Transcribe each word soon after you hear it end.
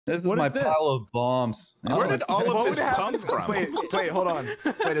This is my pile of bombs. Where did all of this come from? Wait, hold on.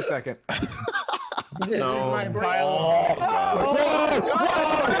 Wait a second. This is my pile.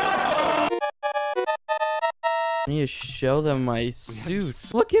 I need to show them my suit.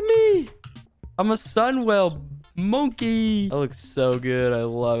 Look at me. I'm a Sunwell monkey. That looks so good. I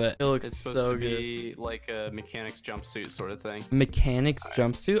love it. It looks It's so supposed to good. be like a mechanic's jumpsuit sort of thing. Mechanic's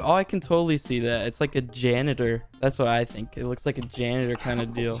jumpsuit? Oh, I can totally see that. It's like a janitor. That's what I think. It looks like a janitor kind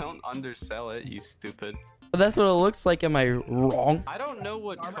of deal. Don't undersell it, you stupid. But that's what it looks like. Am I wrong? I don't know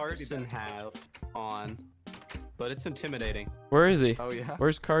what Carson has on, but it's intimidating. Where is he? Oh yeah.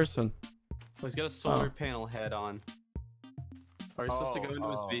 Where's Carson? Oh, he's got a solar panel head on. Are you supposed to go into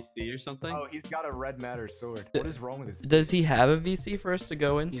his VC or something? Oh, he's got a red matter sword. What is wrong with his? Does he have a VC for us to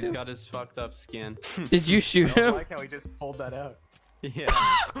go into? He's got his fucked up skin. Did you shoot I don't him? like how he just pulled that out. Yeah.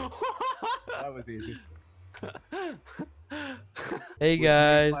 That was easy. Hey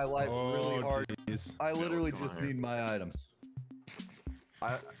guys. My life really hard. I literally just need my items.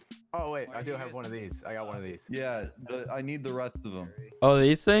 Oh wait, I do have one of these. I got one of these. Yeah, I need the rest of them. Oh,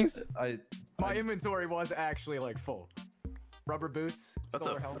 these things? My inventory was actually like full. Rubber boots. That's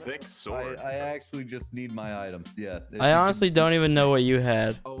a helmet. thick sword. I actually just need my items. Yeah. I honestly don't even know what you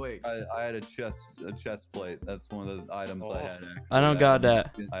had. Oh wait. I had a chest plate. That's one of the items I had. Actually. I don't got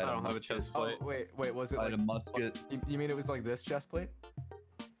that. I don't have a chest plate. Oh wait, was it I like had a musket. You mean it was like this chest plate?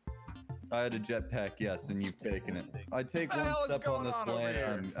 I had a jetpack, yes, and you've taken it. I take one step on this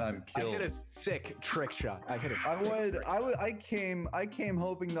land, I'm killed. I hit a sick trick shot. I hit it. I came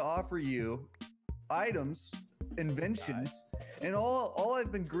hoping to offer you items, inventions, and all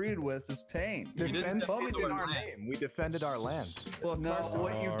I've been greeted with is pain. Defense is in our name. We defended our land. Well, no,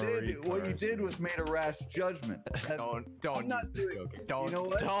 what you did was made a rash judgment. Don't. Not doing. Don't. You know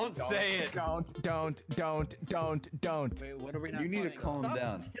what? Don't say it. Don't. Wait, what are we not? You need to calm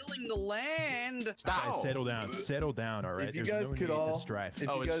down. Tilling the land. Stop. Guys, settle down. All right. If you There's guys no could need all- to strife. If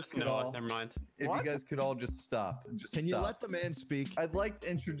Oh, you it's guys just could Noah. all, Never mind. if you guys could all just stop. Can you let the man speak? I'd like to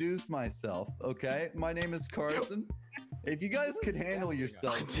introduce myself. Okay, my name is Carson. If you guys could handle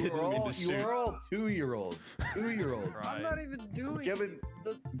yourselves, you are all 2-year-olds. 2-year-olds. I'm not even doing Kevin,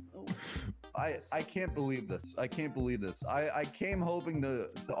 the. I can't believe this. I can't believe this. I came hoping to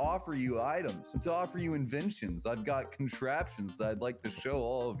offer you items, to offer you inventions. I've got contraptions that I'd like to show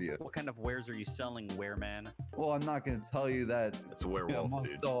all of you. What kind of wares are you selling, wereman? Well, I'm not going to tell you that It's a werewolf,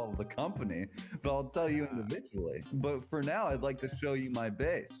 amongst dude. all of the company, but I'll tell you individually. But for now, I'd like to show you my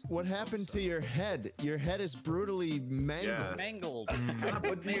base. What happened to your head? Your head is brutally mangled. Yeah. Mangled.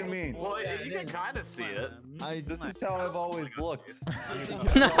 What do you mean? Well, you can kind of see it. This is how I've always looked.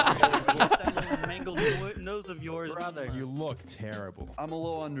 That mangled nose of yours, Brother. You look terrible. I'm a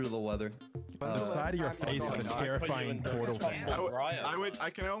little under the weather. The side of your face is a terrifying portal thing. I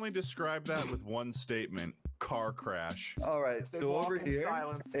can only describe that with one statement: car crash. All right, so over here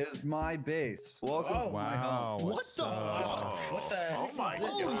is my base. Welcome to my home. What the? What the heck? Oh my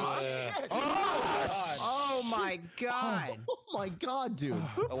Holy god. shit! Oh my god! Oh my god, dude!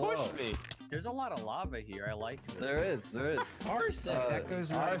 Hello. Me. There's a lot of lava here. I like it. There is. Carson. That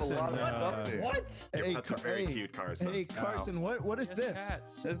goes I have a lot of stuff here. What? Hey, That's a very cute Carson. Hey, Carson, what is this?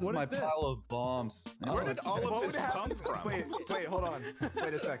 This is What my is this? pile of bombs. Where did all of this come from? Wait, hold on.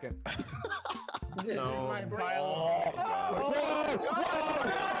 Wait a second. This is my pile.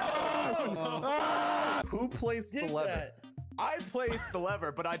 Who placed the lever? I placed the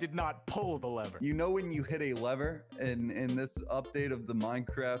lever, but I did not pull the lever. You know when you hit a lever in this update of the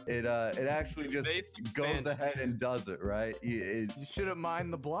Minecraft, it actually just goes ahead and does it, right? You shouldn't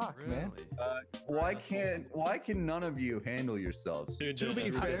mind the block, man. Why can none of you handle yourselves? To be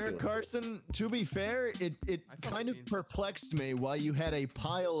fair, Carson, to be fair, it kind of perplexed me why you had a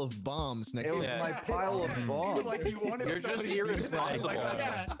pile of bombs next It to was you. my pile of bombs. Like you wanted You're just somebody to use it. irresponsible.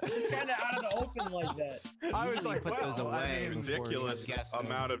 Yeah, just kind of out of the open like that. I was like, put those well, I away mean, before Ridiculous you guessed them.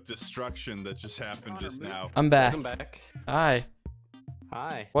 amount of destruction that just happened just now. I'm back. Welcome back. Hi.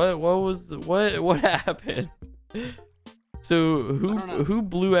 Hi. What happened? So who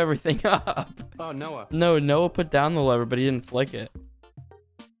blew everything up? Oh, Noah. No, Noah put down the lever, but he didn't flick it.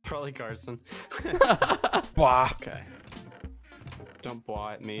 Probably Carson. Wow. Okay. Don't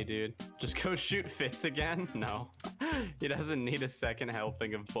blah at me, dude. Just go shoot Fitz again? No. He doesn't need a second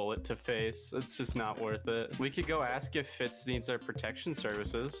helping of bullet to face. It's just not worth it. We could go ask if Fitz needs our protection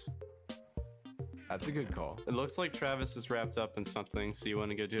services. That's a good call. It looks like Travis is wrapped up in something, so you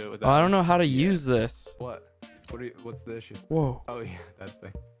want to go do it with Oh, I don't know how to use this. What? What's the issue? Whoa. Oh yeah, that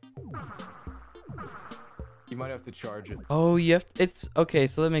thing. You might have to charge it. Oh, you have. It's okay.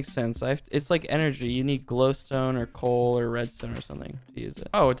 So that makes sense. It's like energy. You need glowstone or coal or redstone or something to use it.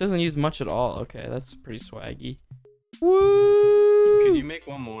 Oh, it doesn't use much at all. Okay, that's pretty swaggy. Woo! Could you make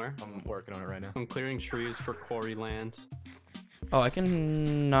one more? I'm working on it right now. I'm clearing trees for quarry land. Oh, I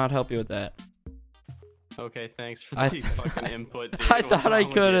can not help you with that. Okay, thanks for I the fucking input, dude. I What's thought I wrong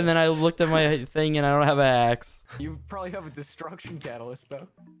with could, you? and then I looked at my thing, and I don't have an axe. You probably have a destruction catalyst though.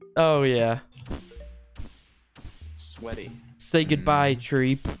 Oh yeah. Sweaty. Say goodbye,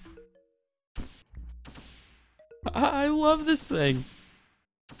 tree. I love this thing.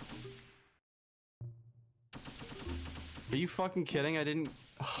 Are you fucking kidding? I didn't.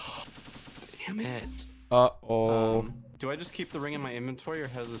 Oh, damn it. Uh-oh. Do I just keep the ring in my inventory, or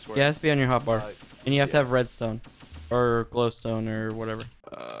how does this work? Yeah, it has to be on your hotbar. And you have to have redstone. Or glowstone or whatever.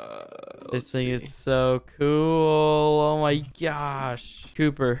 This thing is so cool. Oh my gosh.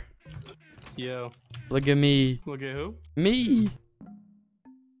 Cooper. Yo. Look at me. Look at who? Me.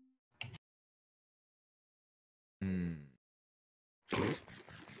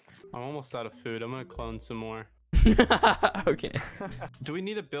 I'm almost out of food. I'm gonna clone some more. Okay. Do we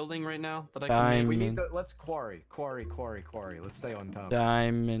need a building right now that I Diamond. can We make? need to, let's quarry. Let's stay on top.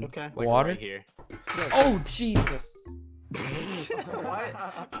 Diamond. Okay. Like Water? right here. Oh, Jesus.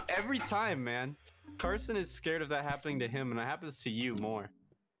 What? Every time, man. Carson is scared of that happening to him, and it happens to you more.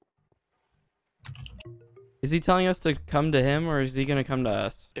 Is he telling us to come to him, or is he going to come to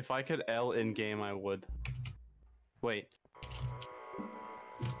us? If I could L in game, I would. Wait.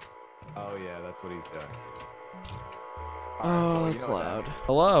 Oh yeah, that's what he's doing. Oh, you that's know what loud. that means.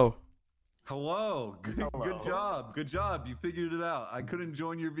 Hello. Hello. Good Hello. job. Good job. You figured it out. I couldn't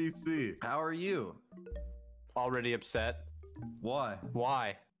join your VC. How are you? Already upset. Why?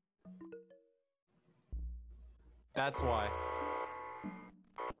 Why? That's why.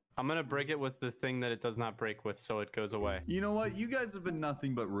 I'm gonna break it with the thing that it does not break with, so it goes away. You know what? You guys have been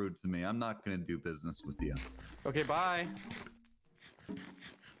nothing but rude to me. I'm not gonna do business with you. Okay, bye.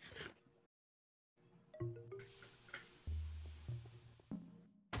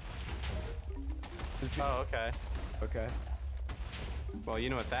 Oh, okay. Okay. Well, you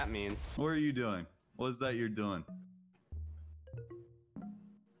know what that means. What are you doing? What is that you're doing?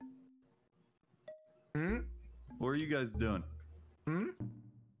 Hmm? What are you guys doing? Hmm?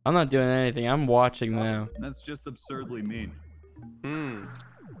 I'm not doing anything. I'm watching now. That's just absurdly mean.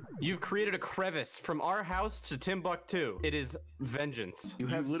 You've created a crevice from our house to Timbuktu. It is vengeance. You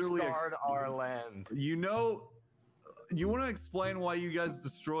have literally scarred our land. You know, you want to explain why you guys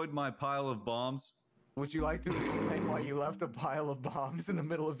destroyed my pile of bombs? Would you like to explain why you left a pile of bombs in the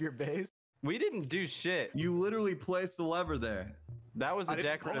middle of your base? We didn't do shit. You literally placed the lever there. That was a I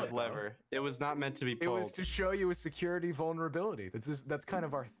didn't pull decorative it, though. lever. It was not meant to be It pulled. was to show you a security vulnerability. That's kind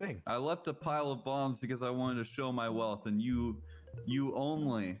of our thing. I left a pile of bombs because I wanted to show my wealth, and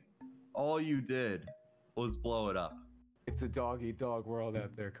all you did was blow it up. It's a dog-eat-dog world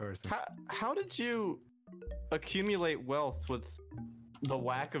out there, Carson. How did you accumulate wealth with the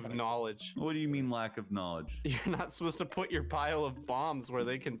lack of knowledge? What do you mean lack of knowledge? You're not supposed to put your pile of bombs where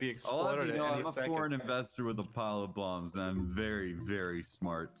they can be I'll have exploded you know, at any I'm a second. foreign investor with a pile of bombs, and I'm very, very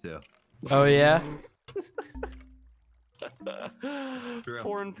smart too. Oh, yeah?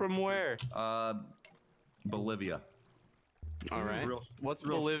 Foreign from where? Bolivia. All right. What's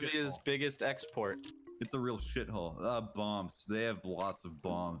real Bolivia's shithole. biggest export? It's a real shithole. Bombs. They have lots of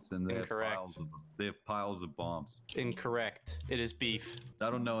bombs, and they Incorrect. have piles of them. They have piles of bombs. Incorrect. It is beef.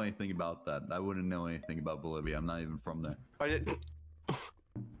 I don't know anything about that. I wouldn't know anything about Bolivia. I'm not even from there.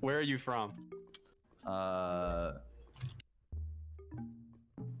 Where are you from?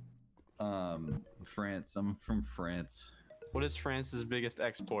 France. I'm from France. What is France's biggest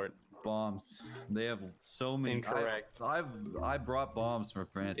export? Bombs. They have so many. Incorrect. I brought bombs from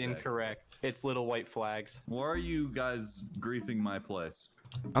France. actually. Incorrect. It's little white flags. Why are you guys griefing my place?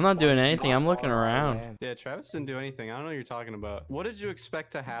 I'm not doing anything. I'm looking around. Yeah, Travis didn't do anything. I don't know what you're talking about. What did you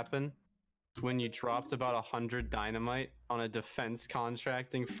expect to happen when you dropped about 100 dynamite on a defense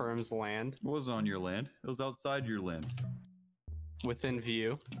contracting firm's land It was on your land. It was outside your land. within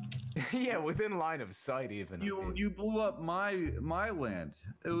view? Yeah, within line of sight, even. I mean. You blew up my land.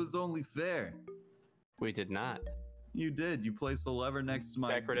 It was only fair. We did not. You did. You placed a lever next to my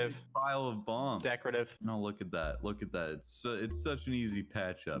Decorative. pile of bombs. Decorative. No, look at that. Look at that. It's such an easy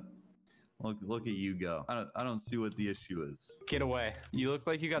patch up. Look at you go. I don't see what the issue is. Get away. You look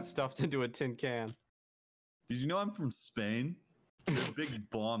like you got stuffed into a tin can. Did you know I'm from Spain? They're big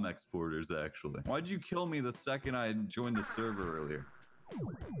bomb exporters, actually. Why'd you kill me the second I joined the server earlier?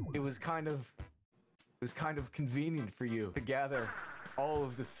 It was kind of convenient for you to gather all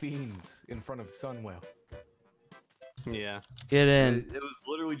of the fiends in front of Sunwell. Yeah. Get in. It was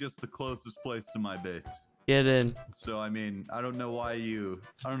literally just the closest place to my base. Get in. So I mean, I don't know why you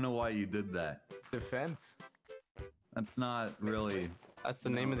did that. Defense. That's not really. That's the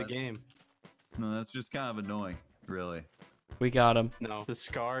name of the game. No, that's just kind of annoying, really. We got him. No, the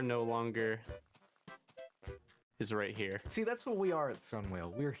scar no longer is right here. See, that's what we are at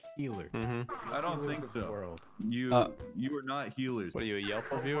Sunwhale. We're healers. Mm-hmm. I don't Healers think of the so. world. You are not healers. What are you, a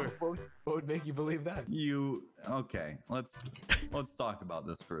Yelp reviewer? What would make you believe that? Okay? Let's talk about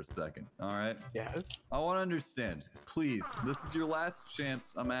this for a second. All right. Yes. I want to understand. Please, this is your last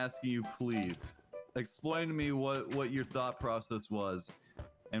chance. I'm asking you, please, explain to me what your thought process was,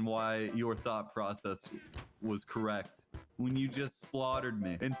 and why your thought process was correct when you just slaughtered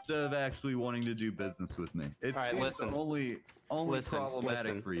me instead of actually wanting to do business with me. It's All right, listen. only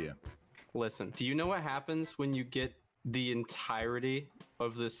problematic for you. Listen, do you know what happens when you get the entirety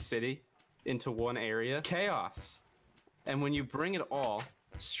of the city into one area? Chaos. And when you bring it all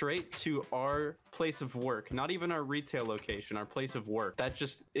straight to our place of work, not even our retail location, our place of work, that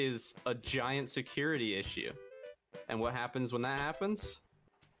just is a giant security issue. And what happens when that happens?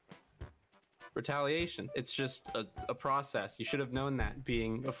 Retaliation. It's just a process. You should have known that,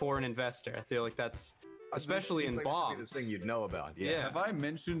 being a foreign investor. I feel like that's, especially in bombs. The thing you'd know about. Yeah. Have I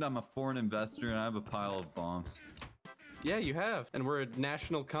mentioned I'm a foreign investor and I have a pile of bombs? Yeah, you have. And we're a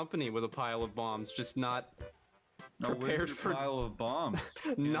national company with a pile of bombs, just not prepared Where's for your pile of bombs?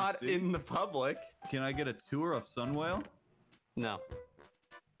 Can I not see? in the public. Can I get a tour of Sunwhale? No.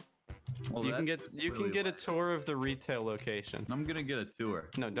 Well, You can that's get just you can really get a lame. tour of the retail location. I'm gonna get a tour.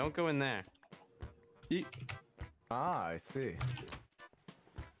 No, don't go in there. You, Ah, I see.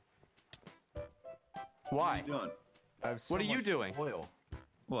 why? What are you doing? I have so What are you much doing? Oil.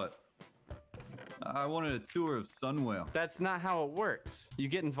 What? I wanted a tour of Sunwhale. That's not how it works. You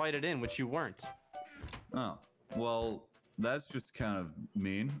get invited in, which you weren't. Oh, well, that's just kind of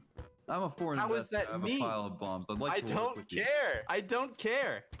mean. I'm a foreign How is investor. that I have mean? a pile of bombs. I'd like I to work don't with you. care. I don't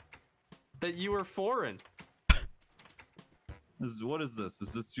care that you were foreign. What is this?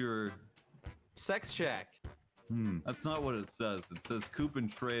 Is this your? Sex shack. That's not what it says. It says Coop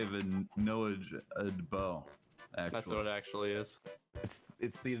and Trave and Noah Bow. Actually, That's what it actually is.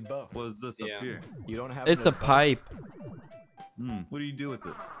 It's the bow. What is this Yeah. up here? You don't have. It's an a bow? pipe. What do you do with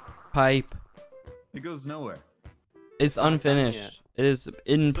it? Pipe. It goes nowhere. It's not done unfinished. It is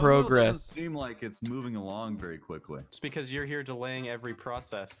in Sunwhale progress. doesn't seem like it's moving along very quickly. It's because you're here delaying every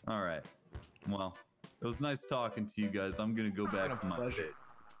process. All right. Well, it was nice talking to you guys. I'm gonna go back to my pleasure.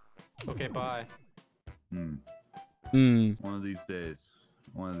 Okay, bye. One of these days.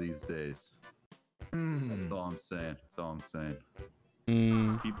 One of these days. Hmm. That's all I'm saying. That's all I'm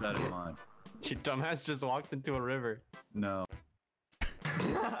saying. Keep that in mind. Your dumbass just walked into a river. No.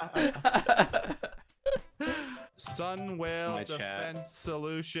 Sunwhale My chat. Defense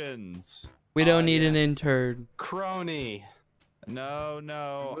Solutions. We don't need an yes. intern. Crony. No,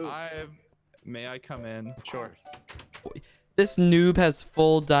 Move. May I come in? Sure. This noob has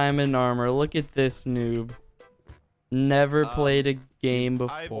full diamond armor. Look at this noob. Never played a game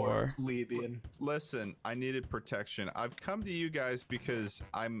before. Plebeian. Listen, I needed protection. I've come to you guys because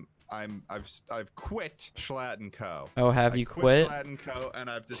I've quit Schlatt & Co. Oh, have you quit? Schlatt & Co. and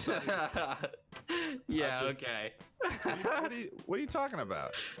I've decided. Yeah, I've just- okay. what are you talking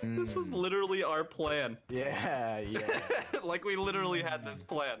about? This was literally our plan. Yeah, yeah. Like we literally had this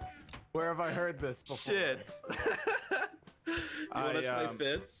plan. Where have I heard this before? Shit. You wanna try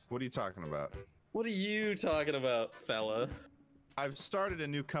Fitz? What are you talking about? What are you talking about, fella? I've started a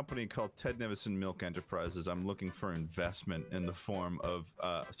new company called Ted Nevison Milk Enterprises. I'm looking for investment in the form of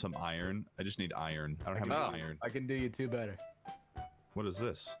some iron. I just need iron. I don't have any iron. I can do you two better. What is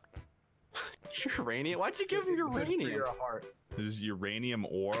this? Uranium? Why'd you give him It's good for uranium? your heart. This is uranium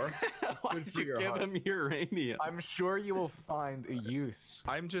ore? Why'd good for you your give heart. him uranium? I'm sure you will find a use.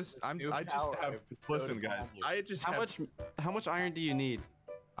 I New just power have, I've bestowed listen guys, upon you. I just How have, much iron do you need?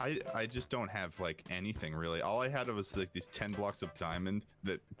 I just don't have like anything really. All I had was like these 10 blocks of diamond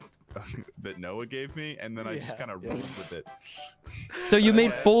that that Noah gave me, and then I just Yeah, kind of yeah. rolled with it. So you made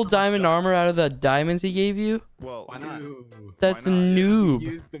Yeah, full so much diamond stuff. armor out of the diamonds he gave you? Well, Why not? That's not? Yeah. noob.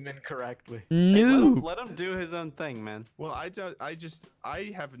 Use them incorrectly. Noob. Let him do his own thing, man. well, I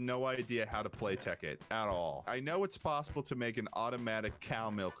have no idea how to play tech it at all. I know it's possible to make an automatic cow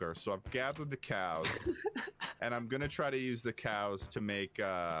milker, so I've gathered the cows, and I'm gonna try to use the cows to make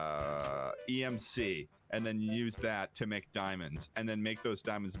EMC, and then use that to make diamonds, and then make those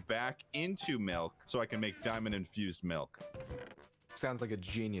diamonds back into milk, so I can make diamond infused milk. Sounds like a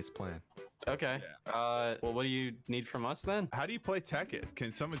genius plan. Okay. Well, what do you need from us then? How do you play tech it?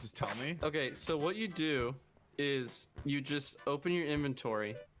 Can someone just tell me? Okay, so what you do is you just open your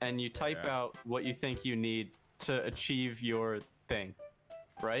inventory and you type Yeah. out what you think you need to achieve your thing,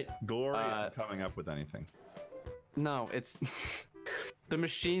 right? Glory isn't coming up with anything. No, it's the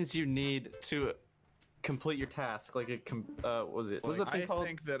machines you need to complete your task. Like what was it? What was that thing I called?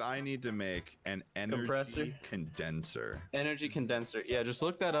 think that I need to make an energy Compressor? condenser. Energy condenser. Yeah, just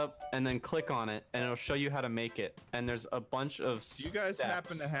look that up and then click on it, and it'll show you how to make it. And there's a bunch of Do you guys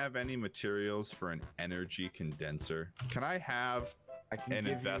happen to have any materials for an energy condenser? Can I have I can an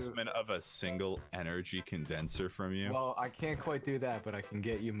give investment of a single energy condenser from you? Well, I can't quite do that, but I can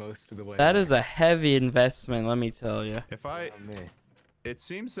get you most of the way. That is a heavy investment, let me tell you. If I, on me. it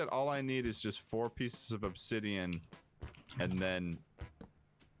seems that all I need is just 4 pieces of obsidian and then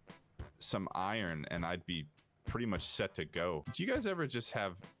some iron, and I'd be pretty much set to go. Do you guys ever just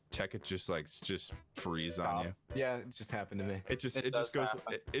have tech just freeze on you? Yeah, it just happened to me. It just does goes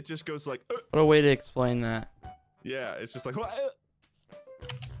happen. it just goes like What a way to explain that. yeah, it's just like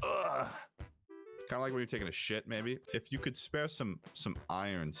kind of like when you're taking a shit maybe. If you could spare some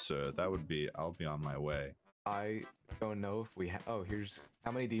iron, sir, that would be, I'll be on my way. I don't know if we have. Oh, here's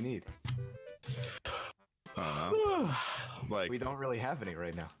how many do you need? I don't know. Like, We don't really have any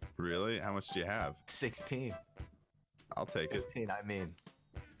right now. really? How much do you have? 16. I'll take it. 15, I mean.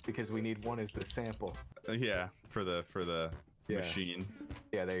 Because we need one as the sample. Yeah, for the Yeah. machine.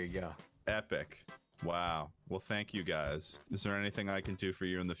 Yeah, there you go. Epic. Wow. Well, thank you guys. Is there anything I can do for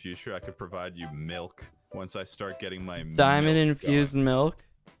you in the future? I could provide you milk once I start getting my Diamond milk infused going. milk.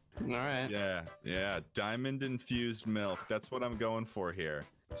 All right. Yeah. Diamond infused milk. That's what I'm going for here.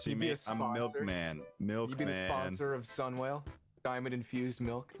 See You'd be me, a I'm sponsor? milkman. You be the Milkman. sponsor of Sunwhale? Diamond infused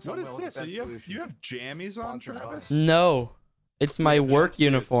milk? What is Sunwhale this? Defense You Solutions. have jammies on, Sponsored by- Travis? No. It's my Yeah, work jumpsuits.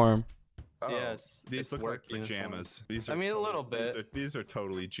 uniform. Oh, Yes, these it's look like work uniform. pajamas. These are I mean, a little bit. These are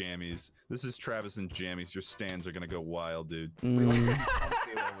totally jammies. This is Travis and jammies. Your stands are gonna go wild, dude. We look Mm. pretty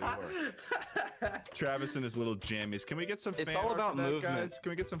comfy where we work. Travis and his little jammies. Can we get some It's fan all art about for that, movement. guys?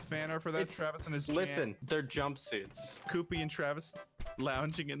 Can we get some fan art for that? It's- Travis and his Listen, they're jumpsuits. Koopy and Travis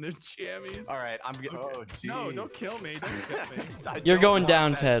lounging in their jammies. All right, I'm good. Oh, No, geez. don't kill me. Don't kill me. I You're don't going want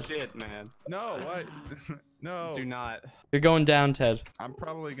down, that Ted. Shit, man. No, what? No. Do not. You're going down, Ted. I'm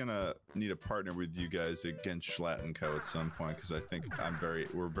probably gonna need a partner with you guys against Schlatt and Co. at some point because I think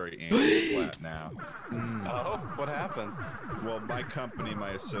we're very anti-Schlatt now. Oh, what happened? Well, my company, my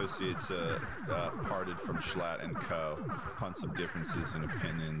associates, parted from Schlatt and Co. upon some differences in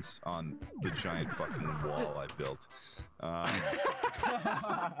opinions on the giant fucking wall I built.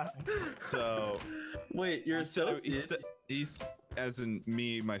 So Wait, your he's as in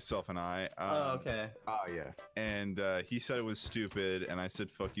me, myself, and I. okay. Ah, yes. And he said it was stupid, and I said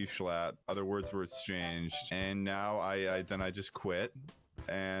 "fuck you, Schlatt." Other words were exchanged, and now I just quit,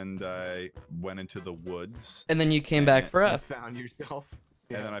 and I went into the woods, And then you came back for You us. found yourself.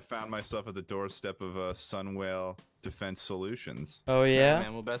 and then I found myself at the doorstep of Sunwhale Defense Solutions. Oh, yeah?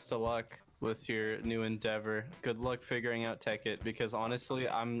 Man, well, best of luck with your new endeavor. Good luck figuring out Tech-It, because honestly,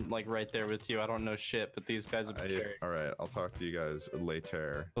 I'm like right there with you. I don't know shit, but these guys are prepared. All right, I'll talk to you guys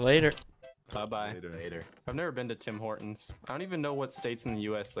later. Later. Bye-bye. Later. I've never been to Tim Hortons. I don't even know what states in the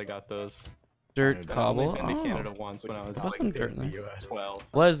U.S. they got those. Dirt Canada. I've cobble. only been to Oh. Canada once when I was That's some dirt in there. 12.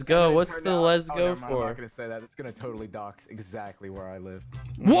 Let's go. And it What's turned the out- let's oh, go never mind, I'm for? not gonna say that. It's gonna totally dox exactly where I live.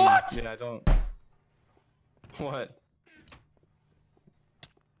 What? Yeah, I don't. What?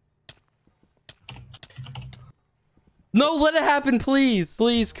 No, let it happen, please.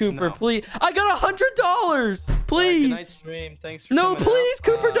 Please, Cooper, No. please. I got $100. Good night, Please. stream. Thanks for No, coming please, out.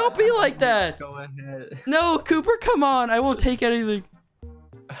 Cooper, don't be like that. Go ahead. No, Cooper, come on. I won't take anything.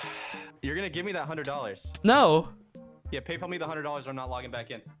 You're gonna give me that $100. No. Yeah, PayPal me the $100. Or I'm not logging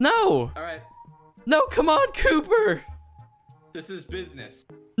back in. No. All right. No, come on, Cooper. This is business.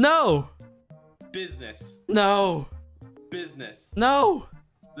 No. Business. No. Business. No.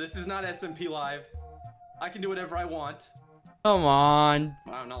 This is not SMP Live. I can do whatever I want. Come on.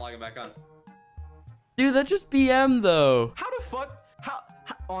 I'm not logging back on. Dude, that's just BM, though. How the fuck? How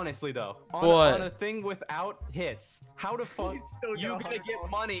honestly though, What? on a thing without hits, how the fuck you gonna get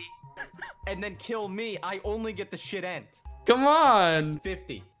money and then kill me? I only get the shit end. Come on.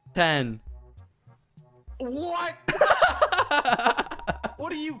 50. 10. What?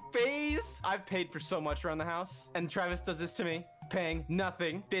 What are you, phase? I've paid for so much around the house, and Travis does this to me, paying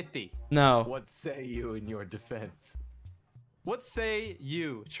nothing. 50. No. What say you in your defense? What say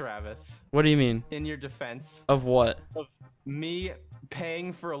you, Travis, What do you mean? in your defense Of what? of me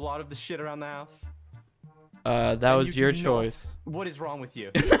paying for a lot of the shit around the house? That And was you your do not- choice. What is wrong with you?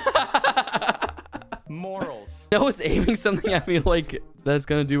 Morals. No one's aiming something at me like that's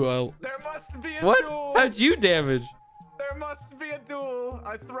gonna do a. There must be a What? duel. How'd you damage? There must be a duel.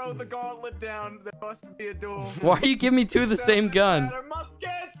 I throw the gauntlet down. There must be a duel. Why are you giving me two of the same gun? Matter.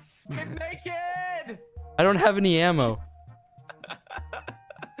 Muskets. Get naked. I don't have any ammo.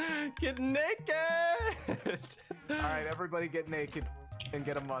 Get naked. All right, everybody get naked and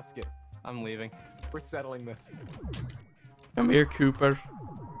get a musket. I'm leaving. We're settling this. Come here, Cooper.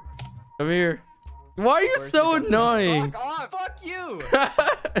 Come here. Why are you Where's so the gun? annoying? Fuck off. Fuck you.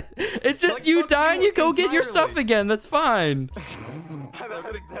 It's just Like, you fuck die and you you go get your stuff entirely. again. That's fine.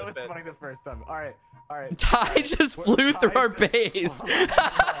 that was funny the first time. All right, all right. Ty just Where- flew through Ty our just- base.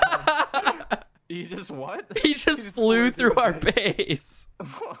 You just what? He just flew through our base.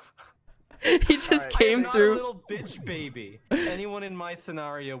 He just Alright, came I'm through. not a little bitch baby. Anyone in my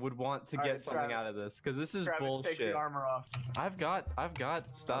scenario would want to get Alright, something Travis. out of this because this is Travis, take bullshit. the armor off. I've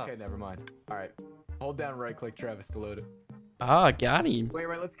got stuff. Okay, never mind. All right, hold down right click, Travis, to load it. Ah, got him. Wait,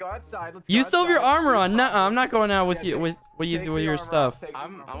 let's go outside. Let's. You go still have your outside. armor on. Nuh-uh, I'm not going out with Yeah, you take- with take the your armor stuff. off, take the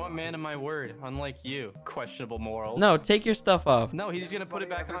I'm armor a off. man of my word, unlike you. Questionable morals. No, take your stuff off. No, he's gonna put it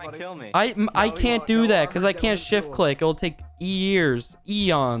back on and Everybody. kill me. I he can't won't. do No that because armor, I can't no shift duel. click. It'll take years,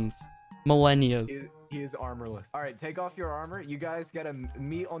 eons, millennia. He is armorless. All right, take off your armor. You guys gotta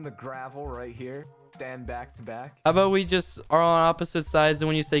meet on the gravel right here. Stand back to back. How about we just are on opposite sides and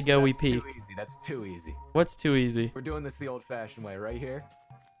when you say go, we That's peek? too easy. That's too easy. What's too easy? We're doing this the old-fashioned way, right here.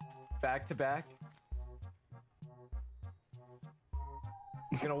 Back to back.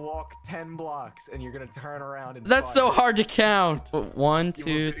 You're gonna walk 10 blocks and you're gonna turn around and That's so fire. hard to count. 1, You will 2,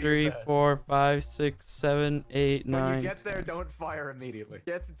 do your 3, best. 4, 5, 6, 7, 8, When you 9. get there, don't fire immediately.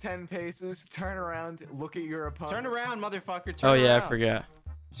 Get to 10 paces, turn around, look at your opponent. Turn around, motherfucker. Turn Oh yeah, I around. forgot.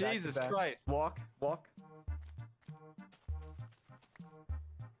 Back to Jesus back. Christ. Walk, walk.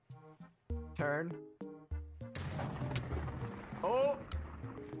 Turn. Oh!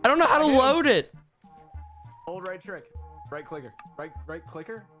 I don't know how to Hit him. load it. Hold right trick. Right clicker. Right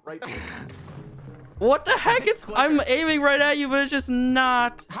clicker. Right. What the heck? Hit I'm clicker. aiming right at you, but it's just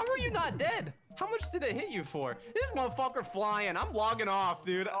not. How are you not dead? How much did it hit you for? This motherfucker flying. I'm logging off,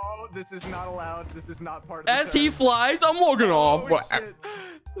 dude. Oh, this is not allowed. This is not part of the As he turn. flies, I'm logging off. Oh, shit.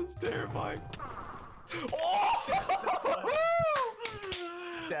 That's terrifying.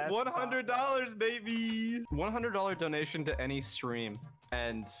 Death. $100, baby. $100 donation to any stream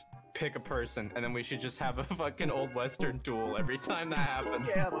and pick a person, and then we should just have a fucking old western duel every time that happens.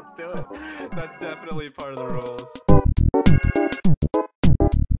 Yeah, let's do it. That's definitely part of the rules.